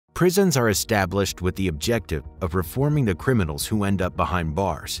Prisons are established with the objective of reforming the criminals who end up behind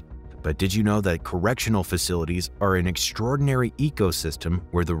bars. But did you know that correctional facilities are an extraordinary ecosystem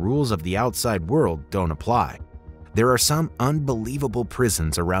where the rules of the outside world don't apply? There are some unbelievable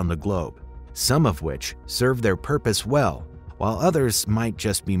prisons around the globe, some of which serve their purpose well, while others might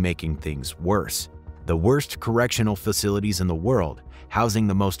just be making things worse. The worst correctional facilities in the world, housing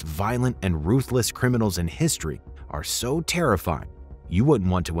the most violent and ruthless criminals in history, are so terrifying you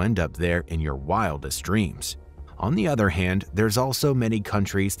wouldn't want to end up there in your wildest dreams. On the other hand, there's also many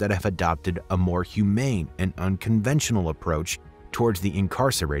countries that have adopted a more humane and unconventional approach towards the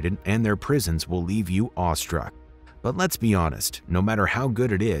incarcerated, and their prisons will leave you awestruck. But let's be honest, no matter how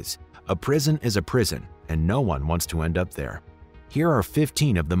good it is a prison, and no one wants to end up there. Here are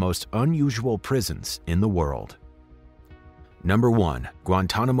 15 of the most unusual prisons in the world. Number 1.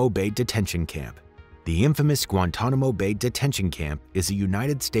 Guantanamo Bay Detention Camp. The infamous Guantanamo Bay Detention Camp is a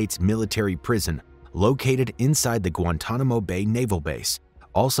United States military prison located inside the Guantanamo Bay Naval Base,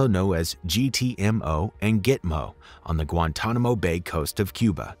 also known as GTMO and Gitmo, on the Guantanamo Bay coast of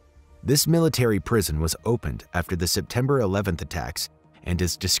Cuba. This military prison was opened after the September 11th attacks and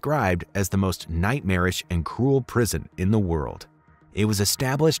is described as the most nightmarish and cruel prison in the world. It was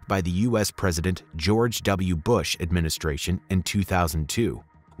established by the U.S. President George W. Bush administration in 2002,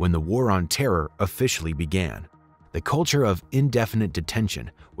 when the War on Terror officially began. The culture of indefinite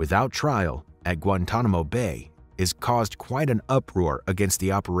detention without trial at Guantanamo Bay has caused quite an uproar against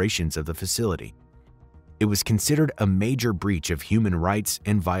the operations of the facility. It was considered a major breach of human rights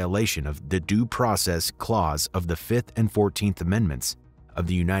and violation of the Due Process Clause of the 5th and 14th Amendments of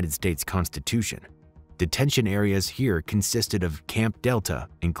the United States Constitution. Detention areas here consisted of Camp Delta,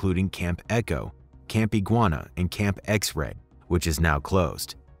 including Camp Echo, Camp Iguana, and Camp X-Ray, which is now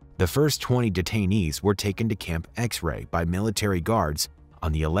closed. The first 20 detainees were taken to Camp X-Ray by military guards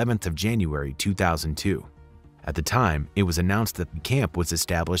on the 11th of January 2002. At the time, it was announced that the camp was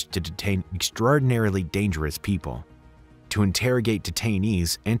established to detain extraordinarily dangerous people, to interrogate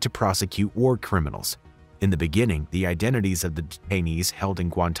detainees, and to prosecute war criminals. In the beginning, the identities of the detainees held in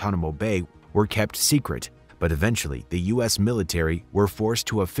Guantanamo Bay were kept secret, but eventually the U.S. military were forced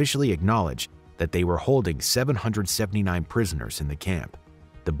to officially acknowledge that they were holding 779 prisoners in the camp.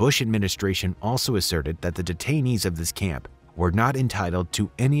 The Bush administration also asserted that the detainees of this camp were not entitled to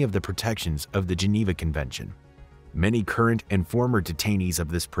any of the protections of the Geneva Convention. Many current and former detainees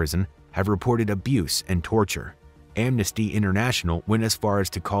of this prison have reported abuse and torture. Amnesty International went as far as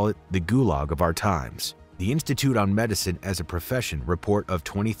to call it the gulag of our times. The Institute on Medicine as a Profession report of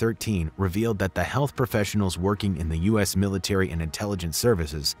 2013 revealed that the health professionals working in the U.S. military and intelligence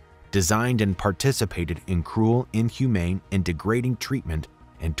services designed and participated in cruel, inhumane, and degrading treatment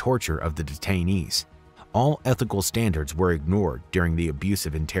and torture of the detainees. All ethical standards were ignored during the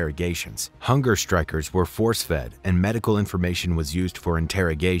abusive interrogations. Hunger strikers were force-fed, and medical information was used for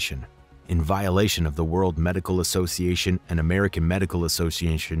interrogation, in violation of the World Medical Association and American Medical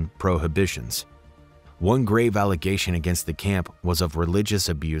Association prohibitions. One grave allegation against the camp was of religious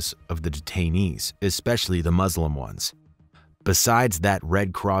abuse of the detainees, especially the Muslim ones. Besides that,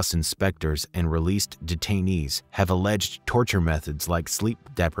 Red Cross inspectors and released detainees have alleged torture methods like sleep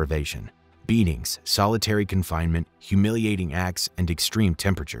deprivation, beatings, solitary confinement, humiliating acts, and extreme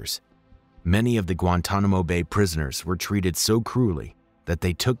temperatures. Many of the Guantanamo Bay prisoners were treated so cruelly that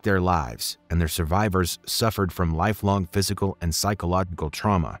they took their lives, and their survivors suffered from lifelong physical and psychological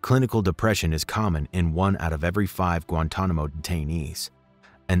trauma. Clinical depression is common in 1 out of every 5 Guantanamo detainees.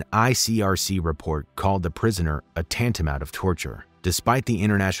 An ICRC report called the prisoner a tantamount of torture. Despite the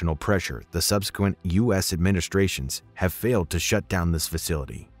international pressure, the subsequent U.S. administrations have failed to shut down this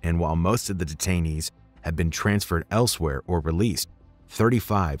facility, and while most of the detainees have been transferred elsewhere or released,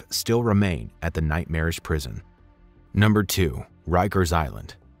 35 still remain at the nightmarish prison. Number 2. Rikers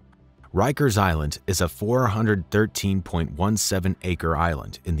Island. Rikers Island is a 413.17-acre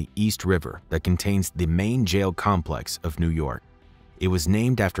island in the East River that contains the main jail complex of New York. It was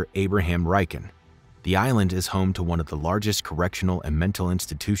named after Abraham Lincoln. The island is home to one of the largest correctional and mental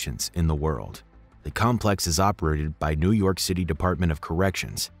institutions in the world. The complex is operated by New York City Department of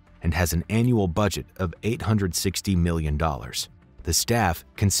Corrections and has an annual budget of $860 million. The staff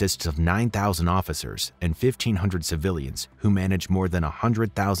consists of 9,000 officers and 1,500 civilians who manage more than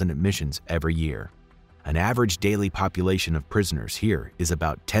 100,000 admissions every year. An average daily population of prisoners here is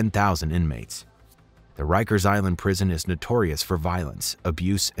about 10,000 inmates. The Rikers Island prison is notorious for violence,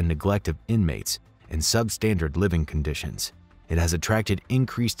 abuse, and neglect of inmates and substandard living conditions. It has attracted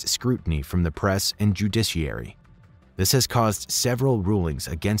increased scrutiny from the press and judiciary. This has caused several rulings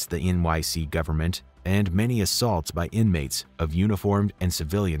against the NYC government and many assaults by inmates of uniformed and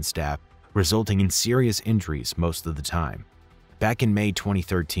civilian staff, resulting in serious injuries most of the time. Back in May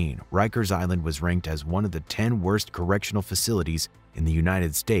 2013, Rikers Island was ranked as one of the 10 worst correctional facilities in the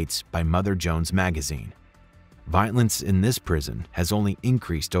United States by Mother Jones magazine. Violence in this prison has only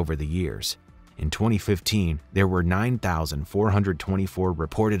increased over the years. In 2015, there were 9,424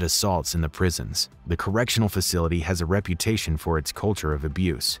 reported assaults in the prisons. The correctional facility has a reputation for its culture of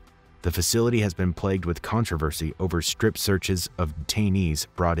abuse. The facility has been plagued with controversy over strip searches of detainees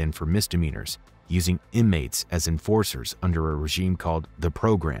brought in for misdemeanors, using inmates as enforcers under a regime called the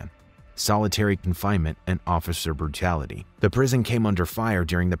Program, solitary confinement, and officer brutality. The prison came under fire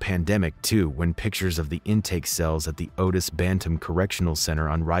during the pandemic too, when pictures of the intake cells at the Otis Bantam Correctional Center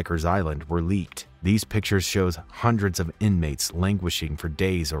on Rikers Island were leaked. These pictures show hundreds of inmates languishing for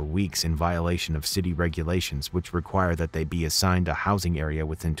days or weeks in violation of city regulations, which require that they be assigned a housing area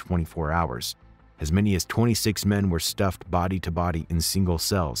within 24 hours. As many as 26 men were stuffed body to body in single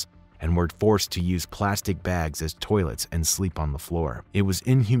cells and were forced to use plastic bags as toilets and sleep on the floor. It was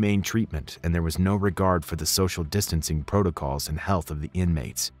inhumane treatment, and there was no regard for the social distancing protocols and health of the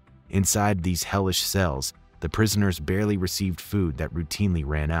inmates. Inside these hellish cells, the prisoners barely received food that routinely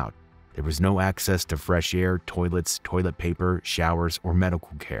ran out. There was no access to fresh air, toilets, toilet paper, showers, or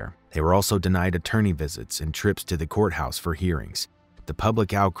medical care. They were also denied attorney visits and trips to the courthouse for hearings. The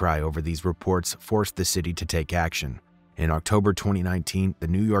public outcry over these reports forced the city to take action. In October 2019, the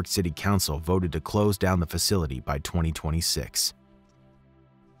New York City Council voted to close down the facility by 2026.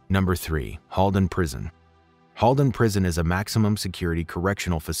 Number 3. Halden Prison. Halden Prison is a maximum security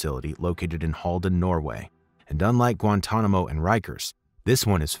correctional facility located in Halden, Norway. And unlike Guantanamo and Rikers, this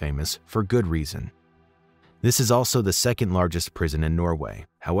one is famous for good reason. This is also the second largest prison in Norway.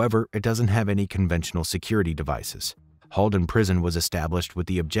 However, it doesn't have any conventional security devices. Halden Prison was established with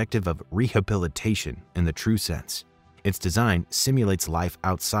the objective of rehabilitation in the true sense. Its design simulates life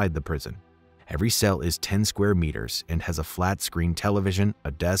outside the prison. Every cell is 10 square meters and has a flat-screen television,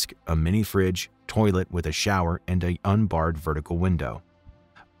 a desk, a mini fridge, toilet with a shower, and an unbarred vertical window.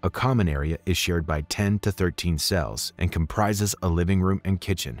 A common area is shared by 10 to 13 cells and comprises a living room and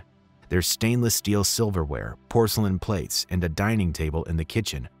kitchen. There's stainless steel silverware, porcelain plates, and a dining table in the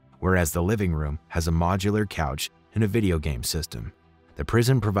kitchen, whereas the living room has a modular couch and a video game system. The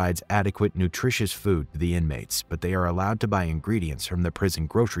prison provides adequate, nutritious food to the inmates, but they are allowed to buy ingredients from the prison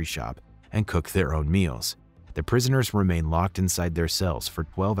grocery shop and cook their own meals. The prisoners remain locked inside their cells for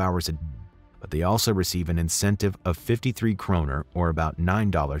 12 hours a day, but they also receive an incentive of 53 kroner, or about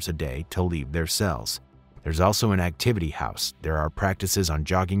 $9 a day, to leave their cells. There's also an activity house. There are practices on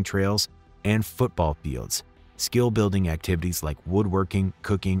jogging trails and football fields. Skill-building activities like woodworking,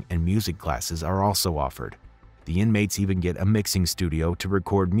 cooking, and music classes are also offered. The inmates even get a mixing studio to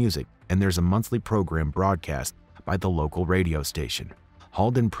record music, and there's a monthly program broadcast by the local radio station.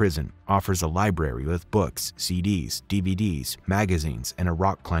 Halden Prison offers a library with books, CDs, DVDs, magazines, and a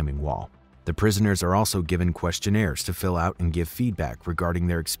rock climbing wall. The prisoners are also given questionnaires to fill out and give feedback regarding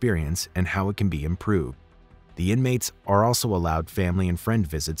their experience and how it can be improved. The inmates are also allowed family and friend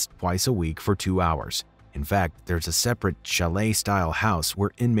visits twice a week for 2 hours. In fact, there's a separate chalet-style house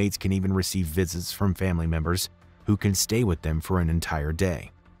where inmates can even receive visits from family members who can stay with them for an entire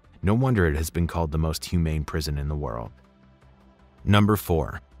day. No wonder it has been called the most humane prison in the world. Number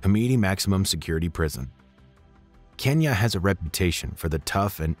 4. Kamiti Maximum Security Prison. Kenya has a reputation for the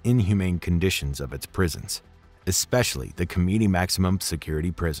tough and inhumane conditions of its prisons, especially the Kamiti Maximum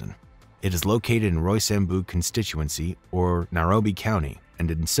Security Prison. It is located in Roysambu constituency, or Nairobi County, and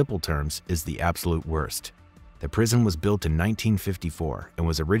in simple terms is the absolute worst. The prison was built in 1954 and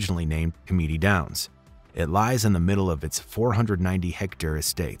was originally named Kamiti Downs. It lies in the middle of its 490-hectare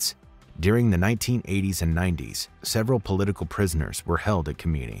estates. During the 1980s and 90s, several political prisoners were held at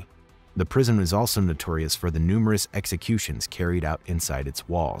Kamiti. The prison is also notorious for the numerous executions carried out inside its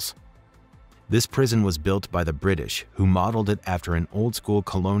walls. This prison was built by the British, who modeled it after an old-school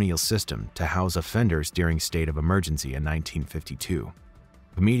colonial system to house offenders during state of emergency in 1952.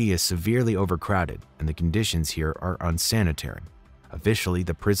 Kamiti is severely overcrowded, and the conditions here are unsanitary. Officially,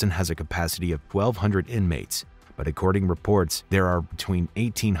 the prison has a capacity of 1,200 inmates, but according to reports, there are between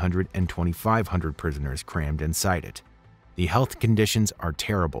 1,800 and 2,500 prisoners crammed inside it. The health conditions are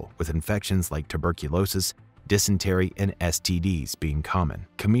terrible, with infections like tuberculosis, dysentery, and STDs being common.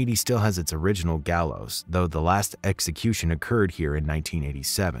 Kamiti still has its original gallows, though the last execution occurred here in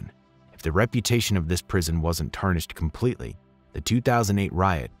 1987. If the reputation of this prison wasn't tarnished completely, the 2008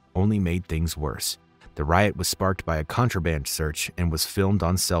 riot only made things worse. The riot was sparked by a contraband search and was filmed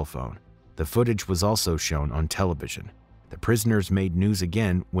on cell phone. The footage was also shown on television. The prisoners made news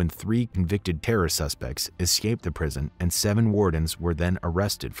again when 3 convicted terror suspects escaped the prison and 7 wardens were then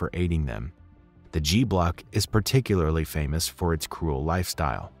arrested for aiding them. The G Block is particularly famous for its cruel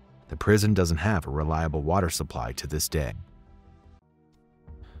lifestyle. The prison doesn't have a reliable water supply to this day.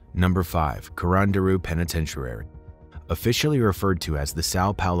 Number 5. Carandiru Penitentiary. Officially referred to as the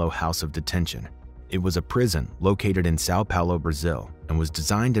Sao Paulo House of Detention, it was a prison located in Sao Paulo, Brazil, and was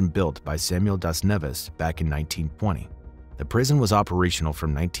designed and built by Samuel das Neves back in 1920. The prison was operational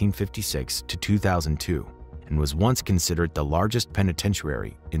from 1956 to 2002 and was once considered the largest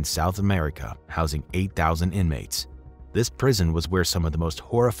penitentiary in South America, housing 8,000 inmates. This prison was where some of the most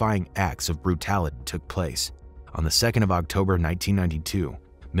horrifying acts of brutality took place. On the 2nd of October 1992,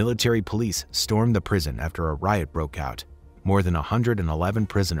 military police stormed the prison after a riot broke out. More than 111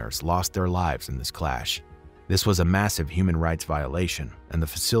 prisoners lost their lives in this clash. This was a massive human rights violation, and the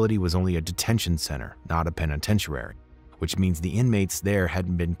facility was only a detention center, not a penitentiary, which means the inmates there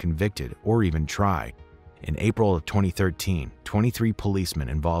hadn't been convicted or even tried. In April of 2013, 23 policemen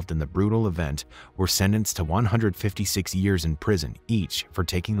involved in the brutal event were sentenced to 156 years in prison each for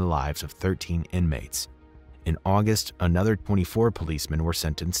taking the lives of 13 inmates. In August, another 24 policemen were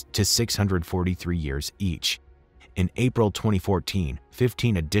sentenced to 643 years each. In April 2014,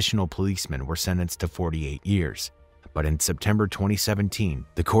 15 additional policemen were sentenced to 48 years. But in September 2017,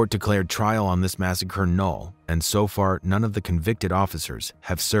 the court declared trial on this massacre null, and so far none of the convicted officers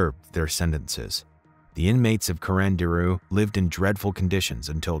have served their sentences. The inmates of Carandiru lived in dreadful conditions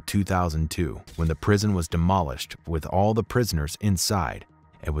until 2002, when the prison was demolished with all the prisoners inside.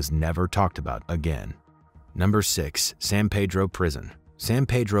 It was never talked about again. Number 6. San Pedro Prison. San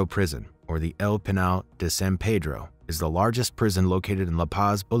Pedro Prison, or the El Penal de San Pedro, is the largest prison located in La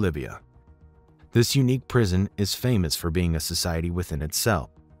Paz, Bolivia. This unique prison is famous for being a society within itself.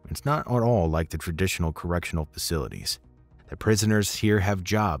 It's not at all like the traditional correctional facilities. The prisoners here have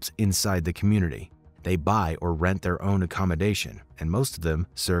jobs inside the community. They buy or rent their own accommodation, and most of them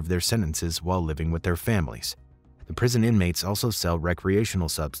serve their sentences while living with their families. The prison inmates also sell recreational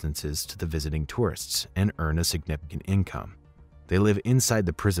substances to the visiting tourists and earn a significant income. They live inside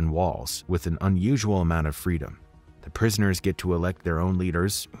the prison walls with an unusual amount of freedom. The prisoners get to elect their own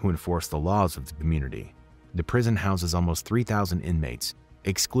leaders who enforce the laws of the community. The prison houses almost 3,000 inmates,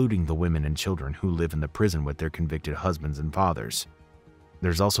 excluding the women and children who live in the prison with their convicted husbands and fathers.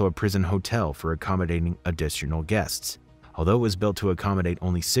 There's also a prison hotel for accommodating additional guests. Although it was built to accommodate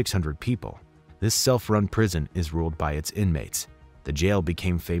only 600 people, this self-run prison is ruled by its inmates. The jail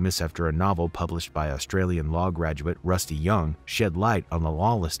became famous after a novel published by Australian law graduate Rusty Young shed light on the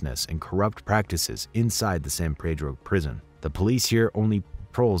lawlessness and corrupt practices inside the San Pedro prison. The police here only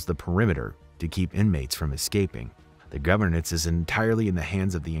patrols the perimeter to keep inmates from escaping. The governance is entirely in the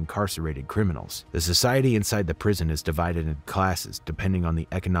hands of the incarcerated criminals. The society inside the prison is divided into classes depending on the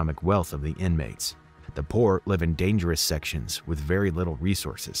economic wealth of the inmates. The poor live in dangerous sections with very little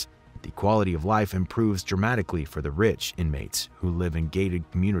resources. The quality of life improves dramatically for the rich inmates who live in gated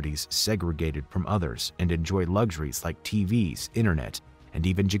communities segregated from others and enjoy luxuries like TVs, internet, and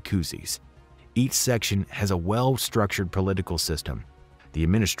even jacuzzis. Each section has a well-structured political system. The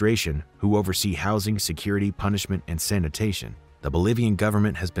administration, who oversee housing, security, punishment, and sanitation. The Bolivian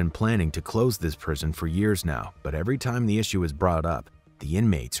government has been planning to close this prison for years now, but every time the issue is brought up, the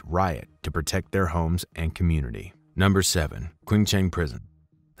inmates riot to protect their homes and community. Number 7. Qingcheng Prison.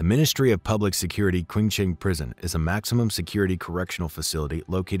 The Ministry of Public Security Qingcheng Prison is a maximum security correctional facility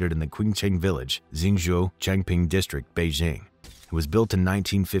located in the Qingcheng Village, Xinzhou, Changping District, Beijing. It was built in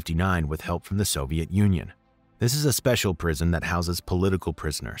 1959 with help from the Soviet Union. This is a special prison that houses political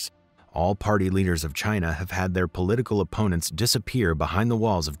prisoners. All party leaders of China have had their political opponents disappear behind the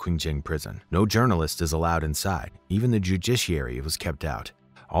walls of Qingcheng Prison. No journalist is allowed inside. Even the judiciary was kept out.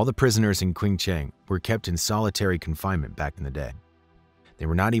 All the prisoners in Qingcheng were kept in solitary confinement back in the day. They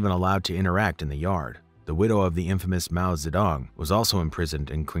were not even allowed to interact in the yard. The widow of the infamous Mao Zedong was also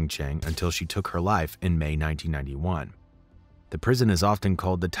imprisoned in Qingcheng until she took her life in May 1991. The prison is often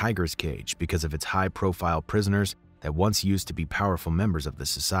called the Tiger's Cage because of its high-profile prisoners that once used to be powerful members of the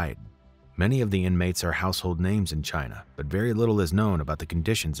society. Many of the inmates are household names in China, but very little is known about the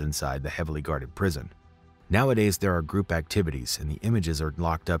conditions inside the heavily guarded prison. Nowadays, there are group activities, and the images are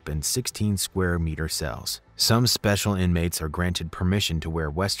locked up in 16 square-meter cells. Some special inmates are granted permission to wear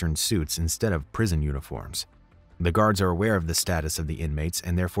Western suits instead of prison uniforms. The guards are aware of the status of the inmates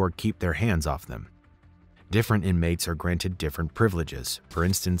and therefore keep their hands off them. Different inmates are granted different privileges. For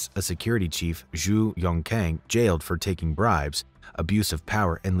instance, a security chief, Zhu Yongkang, jailed for taking bribes, abuse of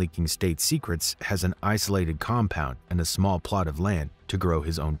power, and leaking state secrets, has an isolated compound and a small plot of land to grow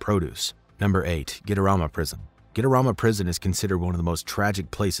his own produce. Number 8. Gitarama Prison. Gitarama Prison is considered one of the most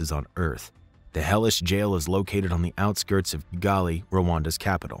tragic places on earth. The hellish jail is located on the outskirts of Kigali, Rwanda's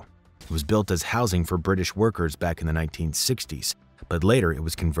capital. It was built as housing for British workers back in the 1960s, but later it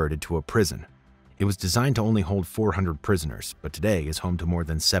was converted to a prison. It was designed to only hold 400 prisoners, but today is home to more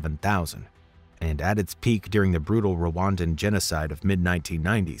than 7,000. And at its peak during the brutal Rwandan genocide of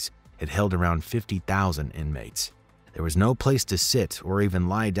mid-1990s, it held around 50,000 inmates. There was no place to sit or even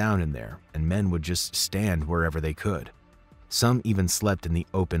lie down in there, and men would just stand wherever they could. Some even slept in the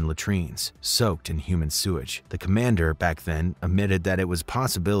open latrines, soaked in human sewage. The commander back then admitted that it was a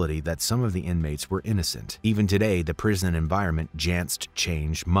possibility that some of the inmates were innocent. Even today, the prison environment jan't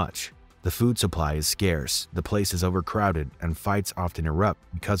change much. The food supply is scarce, the place is overcrowded, and fights often erupt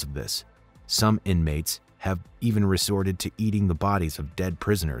because of this. Some inmates have even resorted to eating the bodies of dead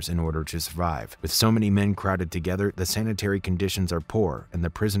prisoners in order to survive. With so many men crowded together, the sanitary conditions are poor and the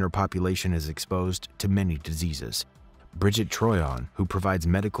prisoner population is exposed to many diseases. Bridget Troyon, who provides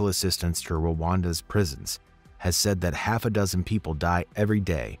medical assistance to Rwanda's prisons, has said that half a dozen people die every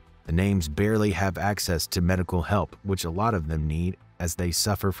day. The names barely have access to medical help, which a lot of them need as they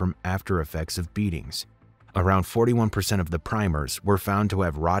suffer from after effects of beatings. Around 41% of the primers were found to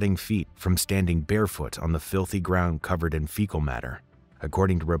have rotting feet from standing barefoot on the filthy ground covered in fecal matter.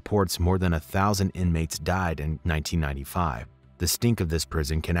 According to reports, more than 1,000 inmates died in 1995. The stink of this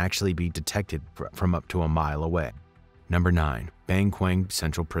prison can actually be detected from up to a mile away. Number 9. Bangkwang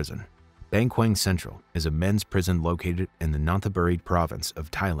Central Prison. Bangkwang Central is a men's prison located in the Nonthaburi province of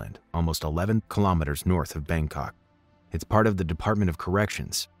Thailand, almost 11 kilometers north of Bangkok. It's part of the Department of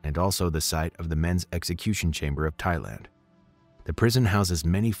Corrections and also the site of the Men's Execution Chamber of Thailand. The prison houses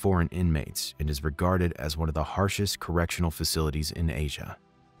many foreign inmates and is regarded as one of the harshest correctional facilities in Asia.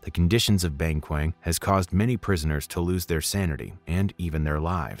 The conditions of Bangkwang has caused many prisoners to lose their sanity and even their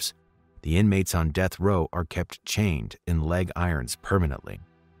lives. The inmates on death row are kept chained in leg irons permanently.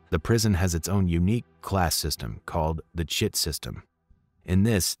 The prison has its own unique class system called the Chit system. In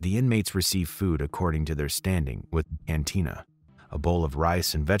this, the inmates receive food according to their standing with cantina. A bowl of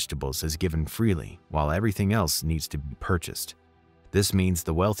rice and vegetables is given freely, while everything else needs to be purchased. This means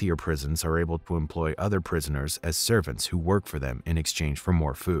the wealthier prisons are able to employ other prisoners as servants who work for them in exchange for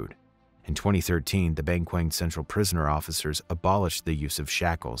more food. In 2013, the Bangkwang Central Prisoner officers abolished the use of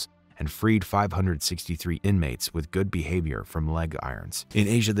shackles and freed 563 inmates with good behavior from leg irons. In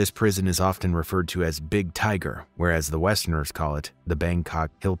Asia, this prison is often referred to as Big Tiger, whereas the Westerners call it the Bangkok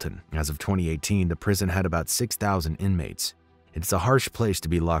Hilton. As of 2018, the prison had about 6,000 inmates. It's a harsh place to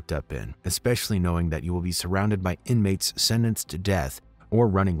be locked up in, especially knowing that you will be surrounded by inmates sentenced to death or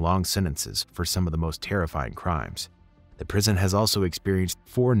running long sentences for some of the most terrifying crimes. The prison has also experienced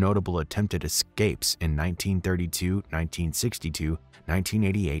 4 notable attempted escapes in 1932, 1962,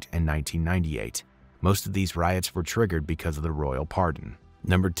 1988, and 1998. Most of these riots were triggered because of the royal pardon.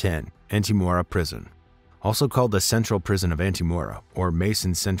 Number 10. Antimora Prison. Also called the Central Prison of Antimora, or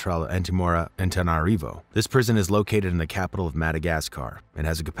Mason Central Antimora Antananarivo, this prison is located in the capital of Madagascar and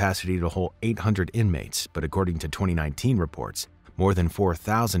has a capacity to hold 800 inmates, but according to 2019 reports, more than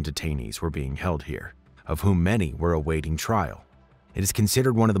 4,000 detainees were being held here, of whom many were awaiting trial. It is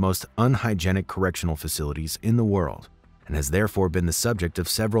considered one of the most unhygienic correctional facilities in the world and has therefore been the subject of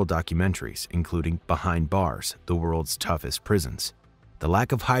several documentaries, including Behind Bars, the world's toughest prisons. The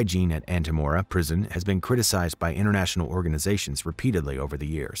lack of hygiene at Antimora Prison has been criticized by international organizations repeatedly over the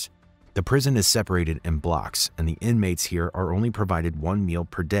years. The prison is separated in blocks, and the inmates here are only provided 1 meal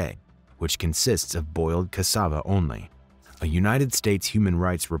per day, which consists of boiled cassava only. A United States human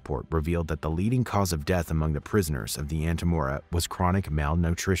rights report revealed that the leading cause of death among the prisoners of the Antimora was chronic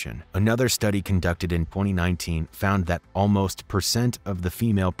malnutrition. Another study conducted in 2019 found that almost % of the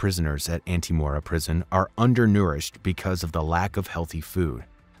female prisoners at Antimora Prison are undernourished because of the lack of healthy food,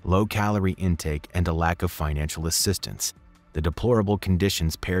 low-calorie intake, and a lack of financial assistance. The deplorable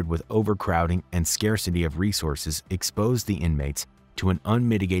conditions paired with overcrowding and scarcity of resources exposed the inmates to an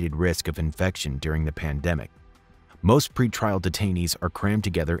unmitigated risk of infection during the pandemic. Most pretrial detainees are crammed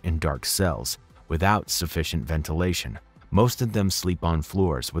together in dark cells without sufficient ventilation. Most of them sleep on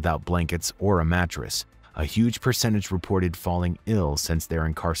floors without blankets or a mattress. A huge percentage reported falling ill since their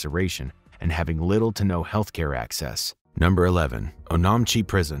incarceration and having little to no healthcare access. Number 11. Onomchi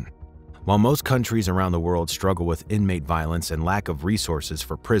Prison. While most countries around the world struggle with inmate violence and lack of resources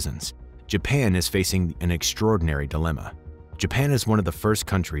for prisons, Japan is facing an extraordinary dilemma. Japan is one of the first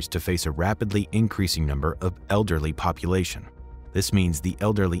countries to face a rapidly increasing number of elderly population. This means the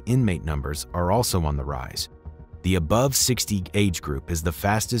elderly inmate numbers are also on the rise. The above 60 age group is the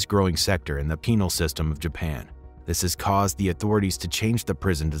fastest growing sector in the penal system of Japan. This has caused the authorities to change the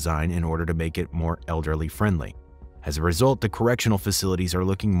prison design in order to make it more elderly friendly. As a result, the correctional facilities are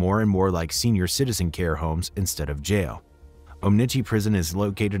looking more and more like senior citizen care homes instead of jail. Omnichi Prison is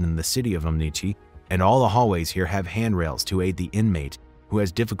located in the city of Omnichi, and all the hallways here have handrails to aid the inmate who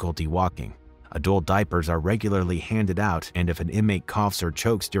has difficulty walking. Adult diapers are regularly handed out, and if an inmate coughs or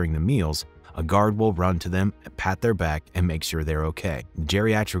chokes during the meals, a guard will run to them, pat their back, and make sure they're okay. The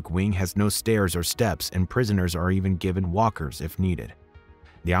geriatric wing has no stairs or steps, and prisoners are even given walkers if needed.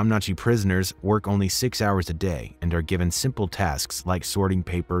 The Omnichi prisoners work only 6 hours a day and are given simple tasks like sorting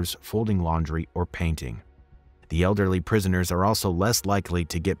papers, folding laundry, or painting. The elderly prisoners are also less likely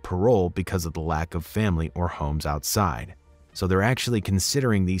to get parole because of the lack of family or homes outside, so they're actually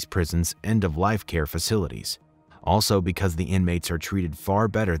considering these prisons end-of-life care facilities. Also because the inmates are treated far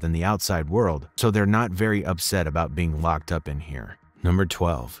better than the outside world, so they're not very upset about being locked up in here. Number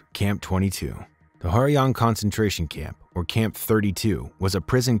 12. Camp 22. The Hwarang concentration camp, or Camp 32, was a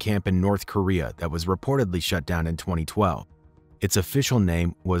prison camp in North Korea that was reportedly shut down in 2012. Its official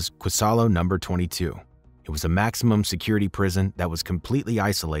name was Kwasalo No. 22. It was a maximum security prison that was completely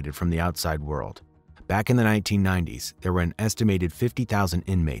isolated from the outside world. Back in the 1990s, there were an estimated 50,000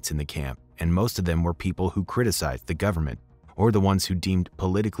 inmates in the camp, and most of them were people who criticized the government, or the ones who deemed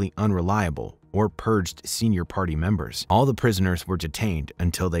politically unreliable or purged senior party members. All the prisoners were detained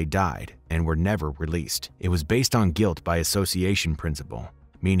until they died and were never released. It was based on guilt by association principle,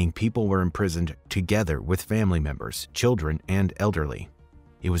 meaning people were imprisoned together with family members, children, and elderly.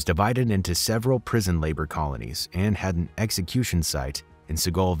 It was divided into several prison labor colonies and had an execution site in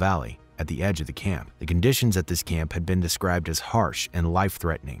Seoul Valley at the edge of the camp. The conditions at this camp had been described as harsh and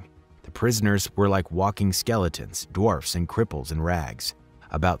life-threatening. The prisoners were like walking skeletons, dwarfs, and cripples in rags.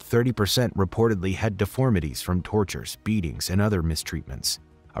 About 30% reportedly had deformities from tortures, beatings, and other mistreatments.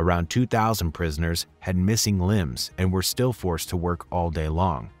 Around 2,000 prisoners had missing limbs and were still forced to work all day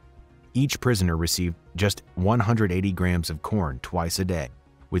long. Each prisoner received just 180 grams of corn twice a day,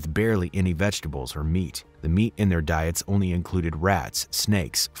 with barely any vegetables or meat. The meat in their diets only included rats,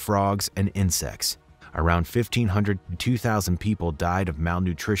 snakes, frogs, and insects. Around 1,500 to 2,000 people died of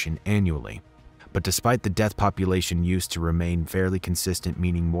malnutrition annually. But despite the death population used to remain fairly consistent,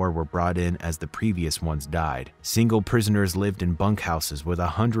 meaning more were brought in as the previous ones died, single prisoners lived in bunkhouses with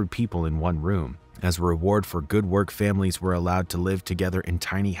 100 people in one room. As a reward for good work, families were allowed to live together in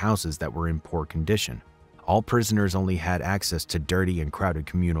tiny houses that were in poor condition. All prisoners only had access to dirty and crowded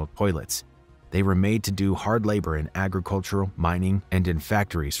communal toilets. They were made to do hard labor in agricultural, mining, and in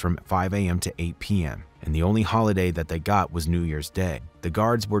factories from 5 a.m. to 8 p.m., and the only holiday that they got was New Year's Day. The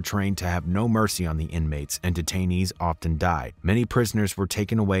guards were trained to have no mercy on the inmates, and detainees often died. Many prisoners were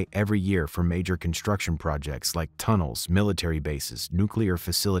taken away every year for major construction projects like tunnels, military bases, nuclear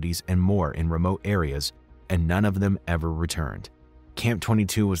facilities, and more in remote areas, and none of them ever returned. Camp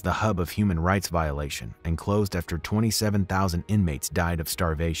 22 was the hub of human rights violation and closed after 27,000 inmates died of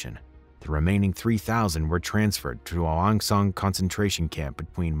starvation. The remaining 3,000 were transferred to Hwarang concentration camp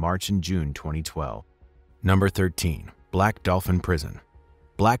between March and June 2012. Number 13. Black Dolphin Prison.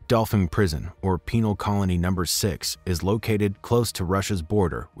 Black Dolphin Prison, or Penal Colony No. 6, is located close to Russia's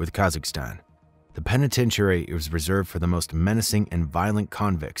border with Kazakhstan. The penitentiary is reserved for the most menacing and violent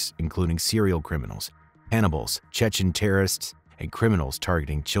convicts, including serial criminals, cannibals, Chechen terrorists, and criminals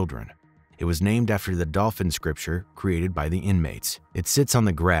targeting children. It was named after the dolphin scripture created by the inmates. It sits on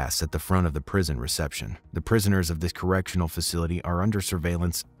the grass at the front of the prison reception. The prisoners of this correctional facility are under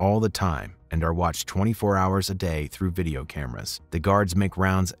surveillance all the time and are watched 24 hours a day through video cameras. The guards make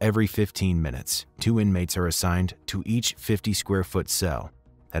rounds every 15 minutes. 2 inmates are assigned to each 50-square-foot cell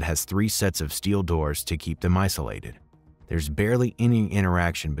that has 3 sets of steel doors to keep them isolated. There's barely any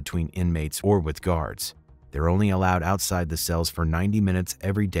interaction between inmates or with guards. They're only allowed outside the cells for 90 minutes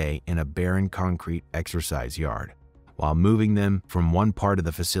every day in a barren concrete exercise yard. While moving them from one part of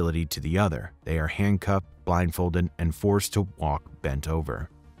the facility to the other, they are handcuffed, blindfolded, and forced to walk bent over.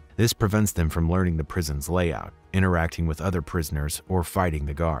 This prevents them from learning the prison's layout, interacting with other prisoners, or fighting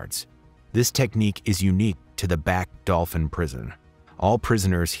the guards. This technique is unique to the Black Dolphin Prison. All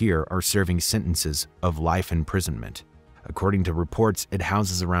prisoners here are serving sentences of life imprisonment. According to reports, it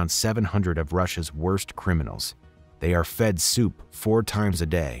houses around 700 of Russia's worst criminals. They are fed soup 4 times a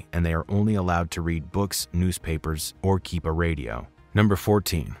day, and they are only allowed to read books, newspapers, or keep a radio. Number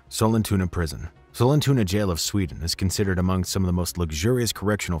 14. Sollentuna Prison. Sollentuna Jail of Sweden is considered among some of the most luxurious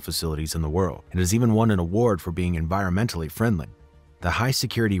correctional facilities in the world, and has even won an award for being environmentally friendly. The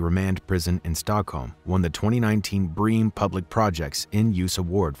high-security remand prison in Stockholm won the 2019 BREEAM Public Projects in Use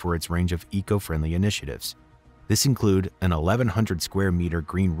Award for its range of eco-friendly initiatives. This include an 1,100 square meter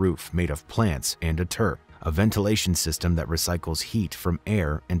green roof made of plants and a turf, a ventilation system that recycles heat from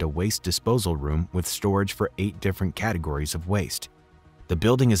air, and a waste disposal room with storage for 8 different categories of waste. The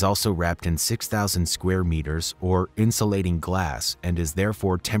building is also wrapped in 6,000 square meters or insulating glass and is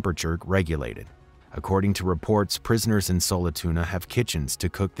therefore temperature regulated. According to reports, prisoners in Sollentuna have kitchens to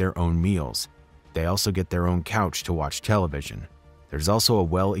cook their own meals. They also get their own couch to watch television. There's also a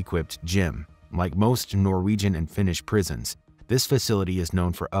well-equipped gym. Like most Norwegian and Finnish prisons, this facility is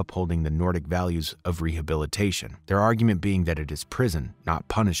known for upholding the Nordic values of rehabilitation, their argument being that it is prison, not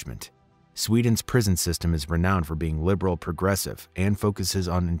punishment. Sweden's prison system is renowned for being liberal, progressive, and focuses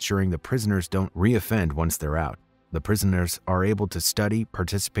on ensuring the prisoners don't reoffend once they're out. The prisoners are able to study,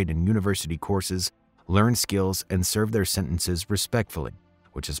 participate in university courses, learn skills, and serve their sentences respectfully,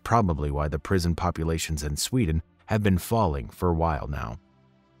 which is probably why the prison populations in Sweden have been falling for a while now.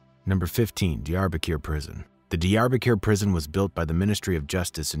 Number 15. Diyarbakir Prison. The Diyarbakir prison was built by the Ministry of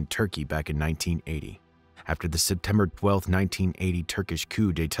Justice in Turkey back in 1980. After the September 12, 1980 Turkish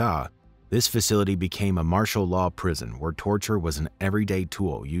coup d'etat, this facility became a martial law prison where torture was an everyday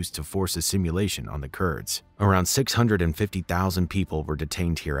tool used to force assimilation on the Kurds. Around 650,000 people were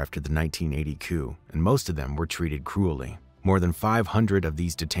detained here after the 1980 coup, and most of them were treated cruelly. More than 500 of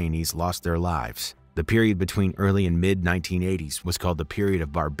these detainees lost their lives. The period between early and mid-1980s was called the period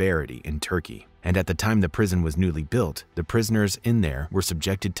of barbarity in Turkey, and at the time the prison was newly built, the prisoners in there were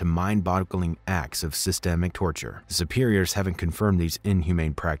subjected to mind-boggling acts of systemic torture. The superiors haven't confirmed these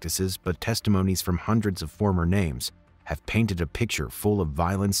inhumane practices, but testimonies from hundreds of former names have painted a picture full of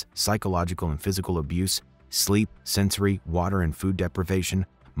violence, psychological and physical abuse, sleep, sensory, water and food deprivation,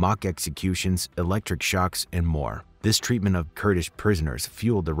 mock executions, electric shocks, and more. This treatment of Kurdish prisoners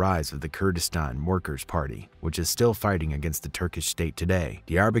fueled the rise of the Kurdistan Workers' Party, which is still fighting against the Turkish state today.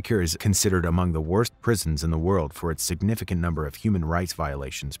 Diyarbakir is considered among the worst prisons in the world for its significant number of human rights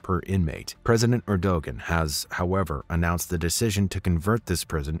violations per inmate. President Erdogan has, however, announced the decision to convert this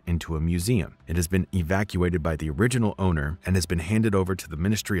prison into a museum. It has been evacuated by the original owner and has been handed over to the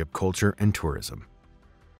Ministry of Culture and Tourism.